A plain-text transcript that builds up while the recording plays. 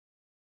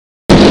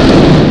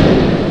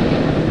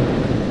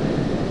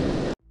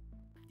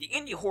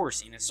indie horror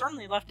scene has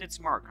certainly left its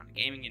mark on the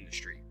gaming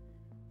industry.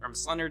 From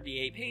Slender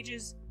D8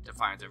 Pages, to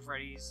Five Nights at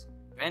Freddy's,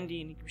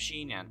 Bendy and Ink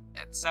Machine, and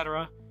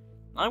etc.,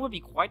 it would be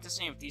quite the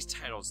same if these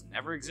titles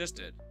never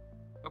existed.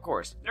 Of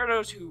course, there are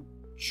those who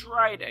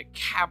try to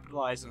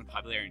capitalize on the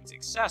popularity and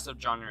success of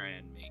genre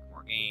and make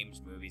more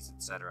games, movies,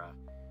 etc.,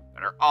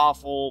 that are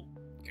awful,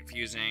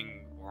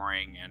 confusing,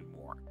 boring, and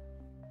more.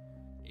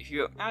 If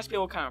you ask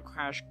people what kind of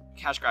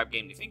cash grab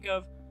game to think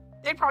of,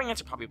 they'd probably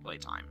answer Puppy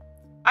Playtime.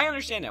 I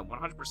understand that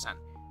 100%.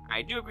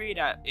 I do agree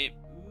that it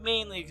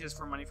mainly exists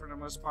for money for the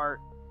most part.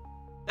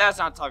 That's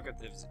not the topic of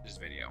this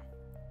video.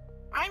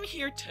 I'm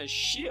here to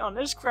shit on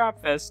this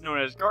crapfest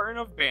known as Garten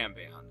of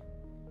Banban.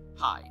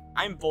 Hi,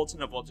 I'm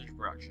Voltan of Voltage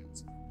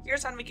Productions.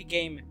 Here's how to make a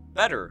game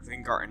better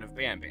than Garten of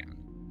Banban.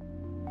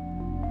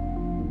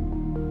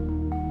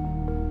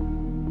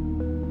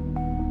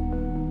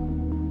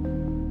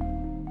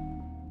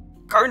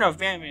 Garten of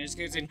Banban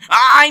is an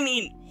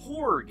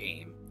horror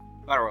game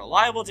about a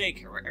reliable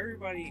daycare where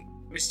everybody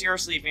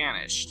mysteriously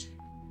vanished.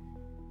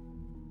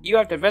 You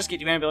have to investigate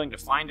the abandoned building to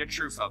find the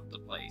truth of the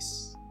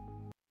place.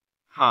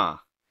 Huh.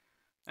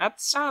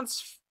 That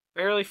sounds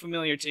fairly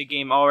familiar to a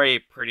game already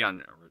pretty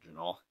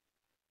unoriginal.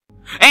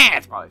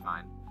 It's probably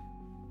fine.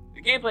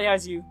 The gameplay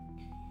has you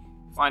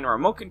find a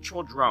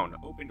remote-controlled drone,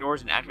 open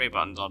doors, and activate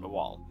buttons on the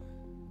wall,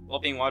 while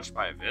being watched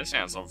by this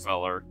handsome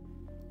feller.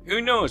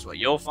 Who knows what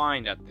you'll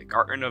find at the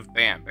Garten of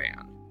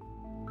Banban.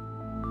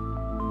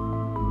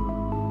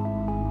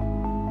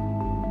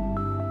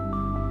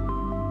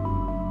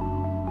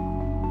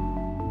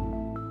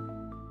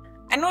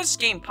 I know this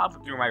game popped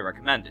up through my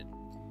recommended.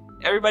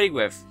 Everybody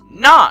with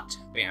not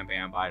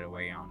Banban, by the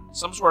way, on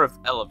some sort of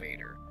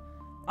elevator.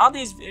 All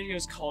these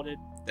videos called it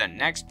the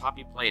next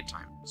Poppy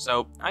Playtime,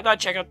 so I thought I'd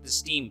check out the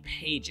Steam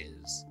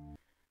pages.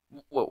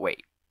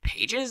 Wait,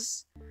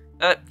 pages?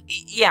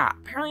 Yeah,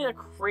 apparently the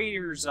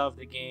creators of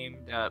the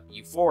game, the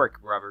Euphoric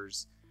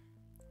Brothers,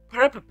 put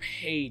up a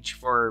page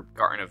for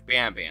Garten of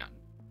Banban,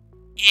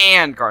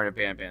 and Garten of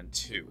Banban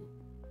 2.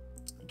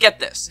 Get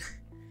this.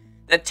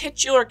 The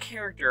titular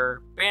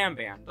character,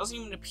 Banban, doesn't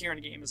even appear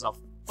in the game as a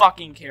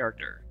fucking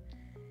character.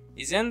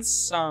 He's in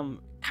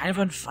some kind of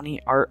unfunny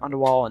art on the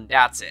wall, and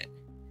that's it.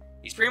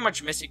 He's pretty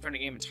much missing from the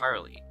game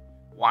entirely.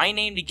 Why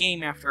name the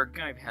game after a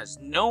guy who has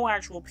no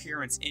actual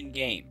appearance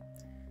in-game?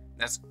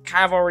 That's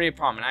kind of already a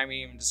problem, and I haven't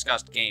even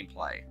discussed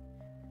gameplay.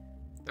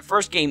 The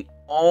first game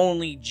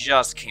only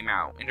just came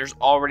out, and there's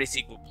already a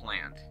sequel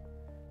planned.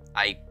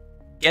 I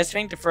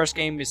think the first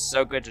game is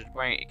so good to the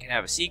point it can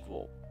have a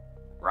sequel,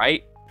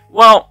 right?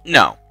 Well,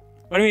 no.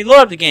 When we load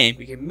up the game,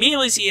 we can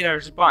immediately see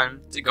there's a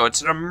button to go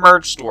to the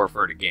merch store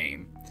for the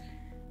game.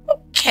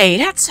 Okay,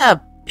 that's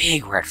a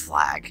big red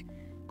flag.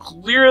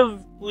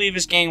 Clearly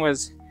this game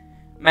was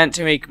meant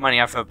to make money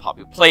off of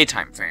Poppy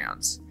Playtime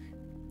fans.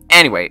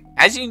 Anyway,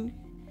 as you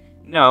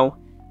know,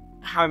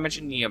 how I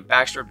mentioned the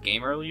backstory of the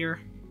game earlier?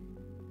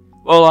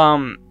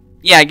 Well,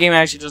 yeah, the game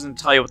actually doesn't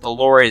tell you what the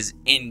lore is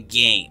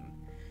in-game.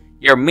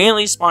 You're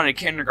immediately spawned in a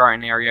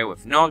kindergarten area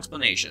with no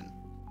explanation.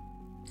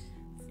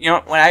 You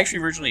know, when I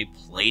actually originally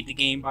played the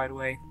game, by the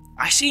way,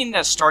 I stayed in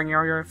that starting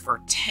area for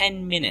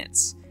 10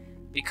 minutes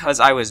because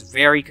I was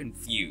very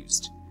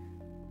confused.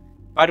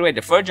 By the way,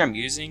 the footage I'm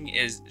using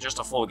is just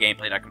a full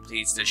gameplay that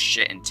completes this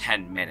shit in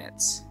 10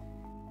 minutes.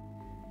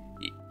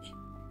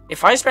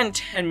 If I spend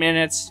 10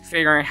 minutes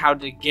figuring out how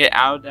to get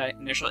out of that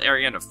initial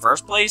area in the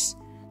first place,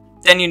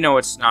 then you know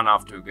it's not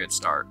off to a good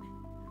start.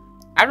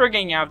 After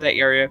getting out of that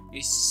area,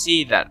 you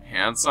see that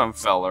handsome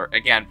feller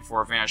again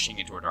before vanishing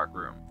into a dark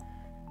room.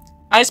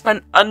 I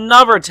spent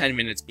another 10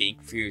 minutes being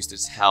confused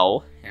as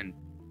hell, and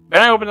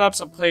then I opened up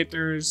some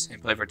playthroughs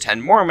and played for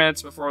 10 more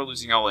minutes before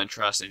losing all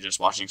interest in just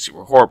watching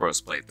Super Horror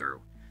Bros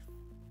playthrough.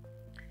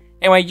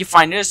 Anyway, you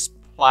find this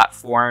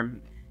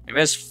platform, and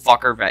this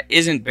fucker that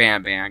isn't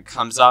Banban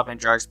comes up and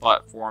drags the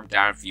platform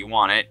down if you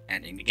want it,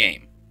 ending the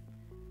game.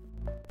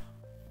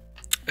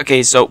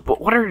 Okay, so, but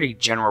what are the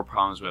general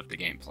problems with the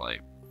gameplay?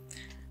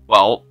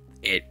 Well,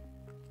 it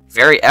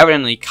very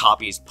evidently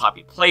copies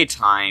Poppy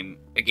Playtime,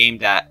 a game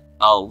that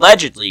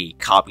allegedly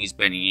copies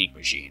Bendy Ink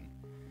Machine.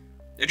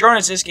 The drone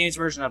is this game's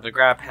version of the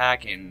grab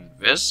pack, and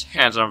this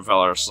handsome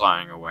fella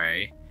flying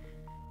away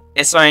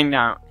is something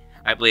that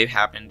I believe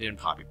happened in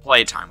Poppy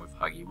Playtime with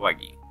Huggy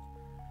Wuggy.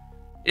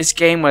 This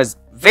game was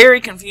very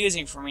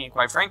confusing for me and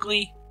quite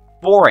frankly,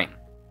 boring.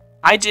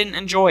 I didn't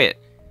enjoy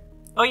it.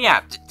 Oh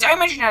yeah, did I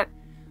mention that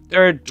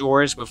there are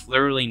doors with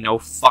literally no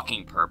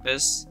fucking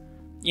purpose?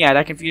 Yeah,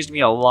 that confused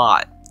me a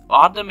lot. A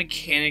lot of the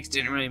mechanics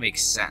didn't really make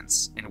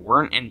sense and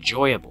weren't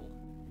enjoyable.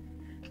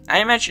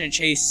 I mentioned a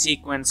chase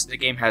sequence the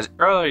game has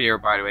earlier,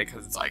 by the way,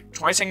 because it's like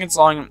 20 seconds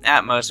long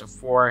at most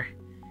before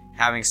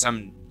having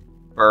some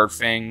bird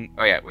thing.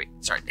 Oh yeah, wait,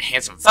 sorry, the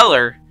handsome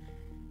feller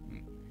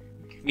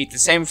meet the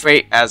same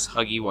fate as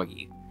Huggy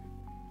Wuggy.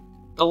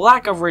 The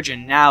lack of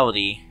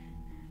originality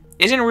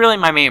isn't really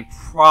my main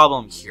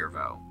problem here,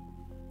 though.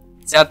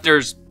 It's that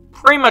there's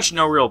pretty much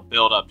no real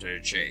build-up to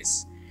the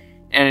chase,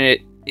 and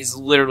it is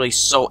literally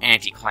so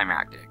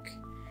anticlimactic.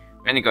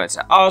 Then you go into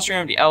the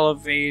Ostrom, the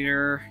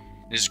elevator,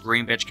 This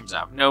green bitch comes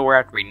out of nowhere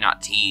after being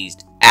not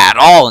teased at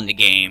all in the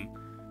game,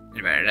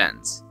 and then it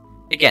ends.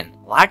 Again,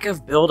 lack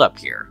of build-up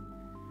here.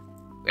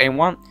 And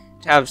want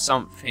to have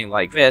something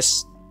like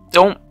this,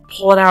 don't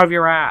pull it out of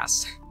your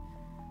ass.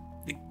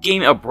 The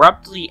game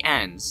abruptly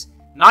ends.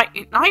 Not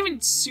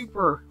even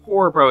super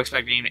horror bro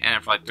expecting to end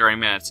after like 30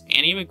 minutes,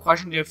 and even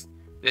questioned if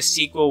the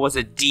sequel was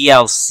a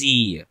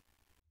DLC.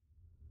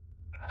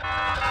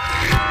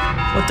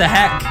 What the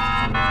heck?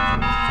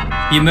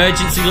 The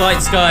emergency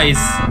lights, guys.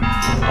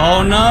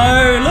 Oh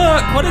no,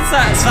 look, what is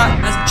that? It's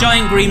that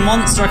giant green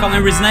monster, I can't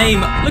remember his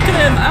name. Look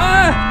at him,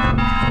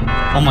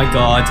 ah! Oh my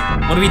god,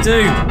 what do we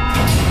do?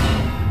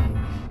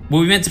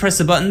 Were we meant to press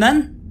the button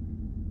then?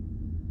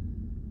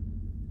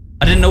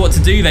 I didn't know what to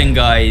do then,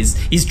 guys.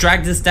 He's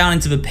dragged us down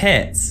into the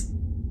pit.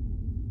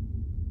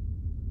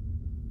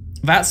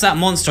 That's that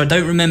monster, I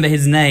don't remember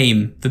his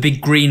name. The big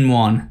green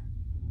one.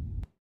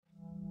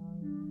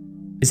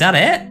 Is that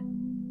it?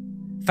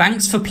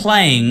 Thanks for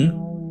playing.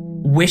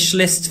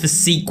 Wishlist for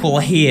sequel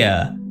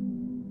here.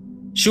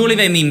 Surely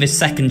they mean this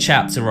second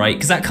chapter, right?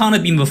 Because that can't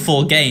have been the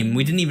full game.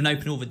 We didn't even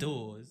open all the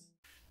doors.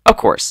 Of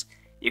course,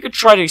 you could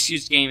try to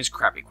excuse the game's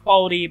crappy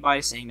quality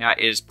by saying that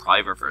it is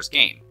probably their first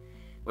game.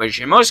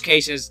 Which in most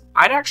cases,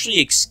 I'd actually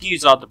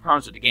excuse all the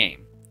problems with the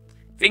game.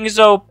 Thing is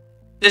though,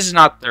 this is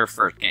not their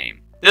first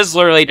game. This is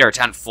literally their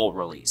 10th full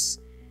release.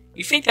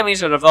 You think that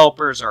means the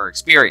developers are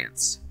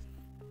experienced?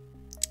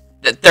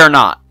 They're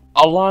not.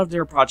 A lot of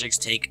their projects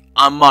take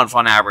a month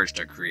on average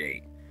to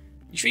create.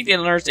 You think they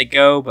learn as they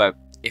go, but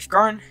if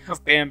Garten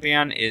of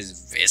Banban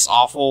is this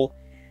awful,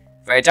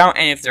 I doubt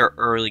any of their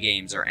early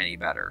games are any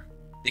better.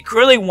 They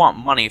clearly want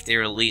money if they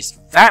release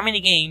that many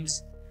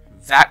games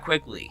that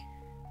quickly.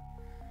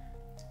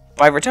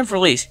 By their 10th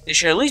release, they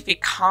should at least be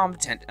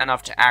competent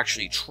enough to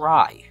actually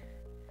try.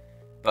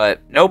 But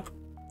nope,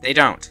 they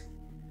don't.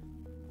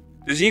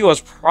 The sequel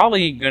is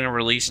probably going to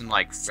release in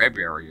like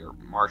February or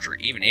March or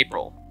even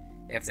April,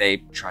 if they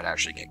try to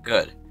actually get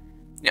good.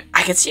 Now,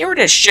 I can see where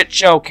this shit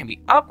show can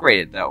be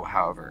upgraded though,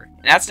 however,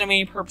 and that's the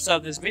main purpose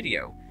of this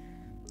video.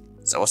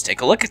 So let's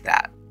take a look at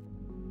that.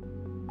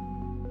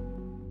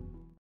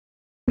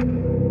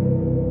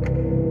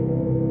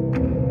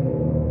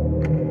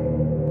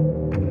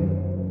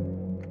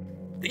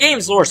 The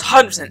game's lore is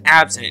 100%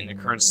 absent in the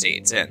current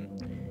state it's in.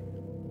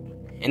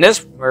 In this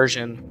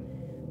version,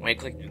 when you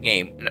click the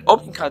game, an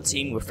open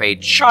cutscene with a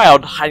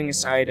child hiding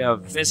inside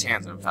of this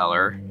handsome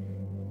feller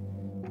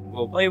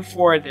will play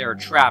before they are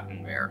trapped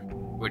in there,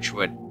 which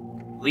would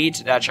lead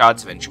to that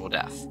child's eventual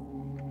death.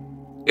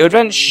 It would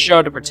then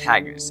show the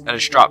protagonist, a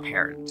distraught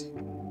parent.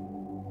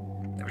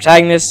 The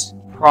protagonist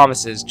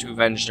promises to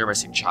avenge their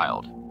missing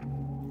child.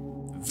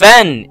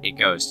 Then it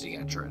goes to the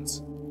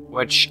entrance,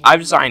 which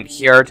I've designed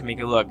here to make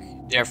it look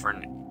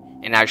different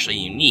and actually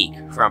unique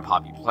from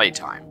Poppy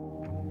Playtime.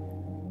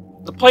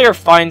 The player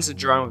finds the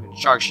drone with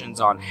instructions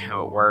on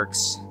how it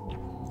works.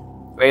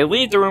 They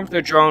leave the room for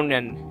the drone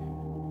and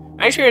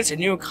experience a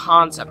new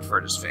concept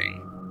for this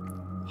thing.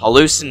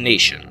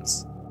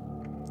 Hallucinations.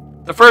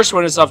 The first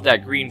one is of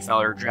that green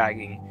feller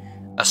dragging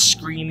a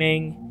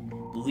screaming,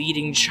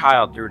 bleeding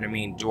child through the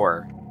main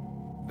door.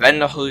 Then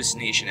the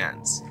hallucination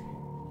ends.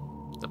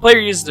 The player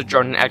uses the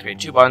drone and activate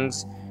two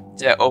buttons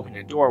to open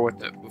the door with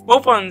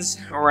both buttons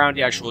around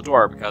the actual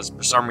door because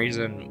for some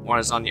reason one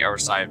is on the other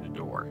side of the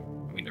door.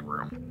 I mean the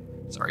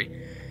room.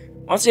 Sorry.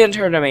 Once they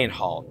enter the main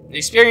hall, they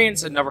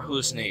experience another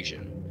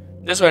hallucination.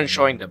 This one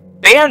showing the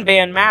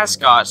Banban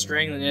mascot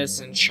strangling an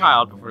innocent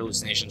child before the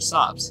hallucination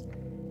stops.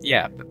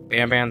 Yeah, but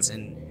Banban's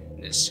in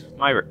this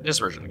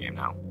version of the game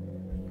now.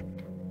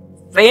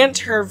 They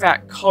enter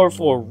that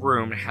colorful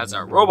room that has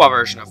a robot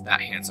version of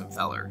that handsome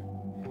feller.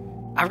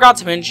 I forgot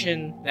to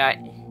mention that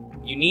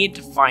you need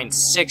to find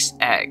 6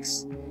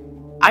 eggs.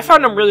 I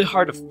found them really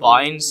hard to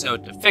find, so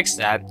to fix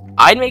that,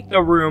 I'd make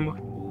the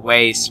room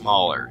way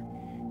smaller.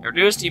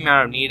 Reduce the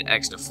amount of needed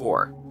eggs to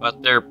 4,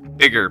 but they're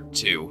bigger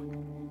too.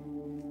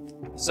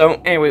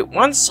 So anyway,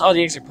 once all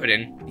the eggs are put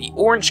in, the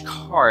orange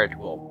card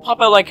will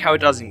pop out like how it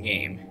does in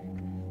game.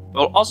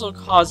 But will also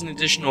cause an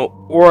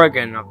additional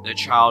organ of the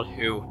child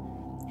who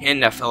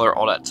hid that feller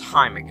all that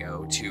time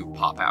ago to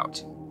pop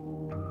out.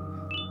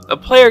 The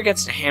player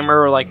gets the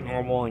hammer like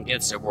normal and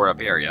gets the board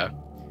up area,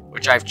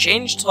 which I've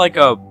changed to like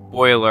a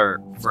boiler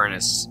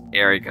furnace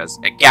area because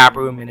a gap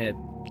room in a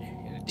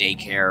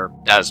daycare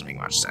doesn't make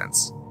much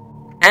sense.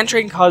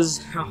 Entering causes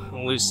a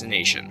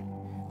hallucination.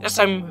 This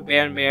time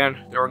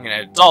Banban throwing an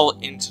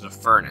adult into the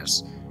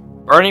furnace,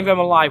 burning them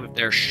alive with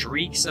their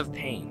shrieks of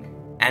pain,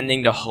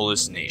 ending the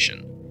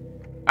hallucination.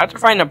 After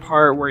finding a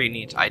part where you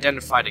need to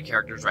identify the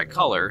character's right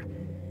color,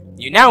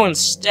 you now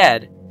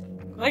instead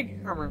click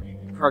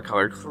her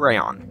colored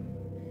crayon.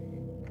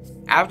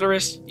 After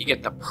this, you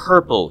get the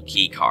purple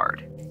key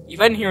card. You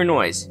then hear a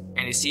noise,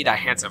 and you see that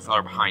handsome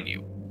feller behind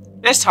you.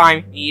 This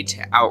time, you need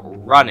to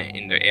outrun it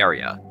in the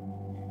area.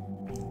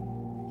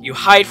 You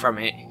hide from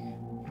it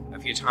a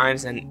few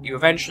times, and you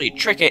eventually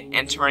trick it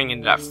into turning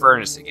into that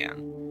furnace again.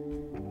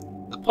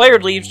 The player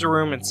leaves the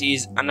room and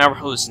sees another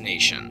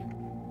hallucination.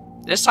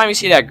 This time you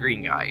see that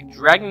green guy,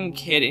 dragging the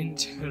kid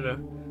into the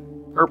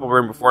purple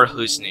room before the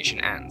hallucination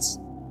ends.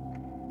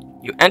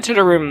 You enter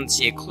the room and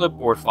see a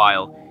clipboard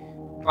file,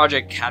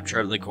 Project Capture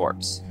of the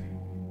Corpse,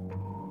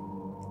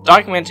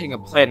 documenting a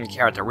plan to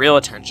carry out the real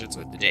attentions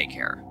with the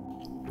daycare.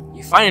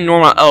 You find a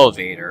normal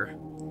elevator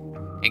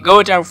and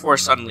go down before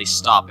suddenly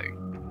stopping.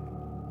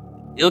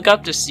 You look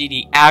up to see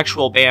the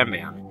actual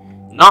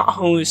Banban, not a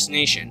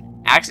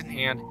hallucination, axe in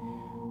hand,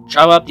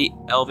 travel up the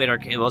elevator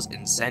cables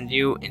and send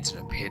you into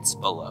the pits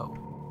below.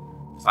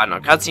 The final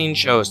cutscene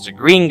shows the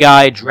green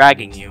guy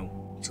dragging you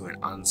to an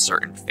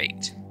uncertain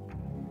fate.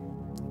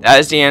 That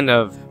is the end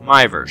of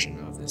my version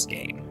of this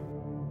game.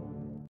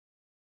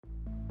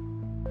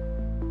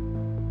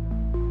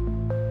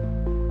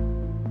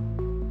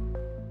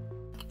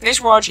 Thanks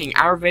for watching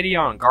our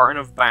video on Garten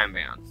of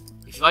Banban.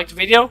 If you liked the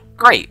video,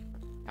 great!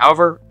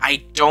 However,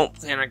 I don't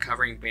plan on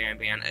covering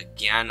Banban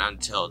again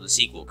until the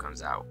sequel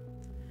comes out.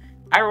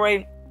 Either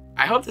way,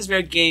 I hope this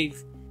video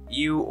gave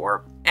you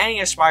or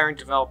any aspiring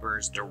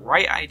developers the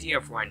right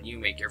idea for when you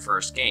make your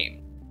first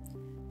game.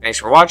 Thanks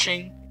for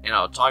watching, and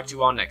I'll talk to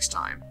you all next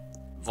time.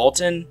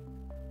 Voltan,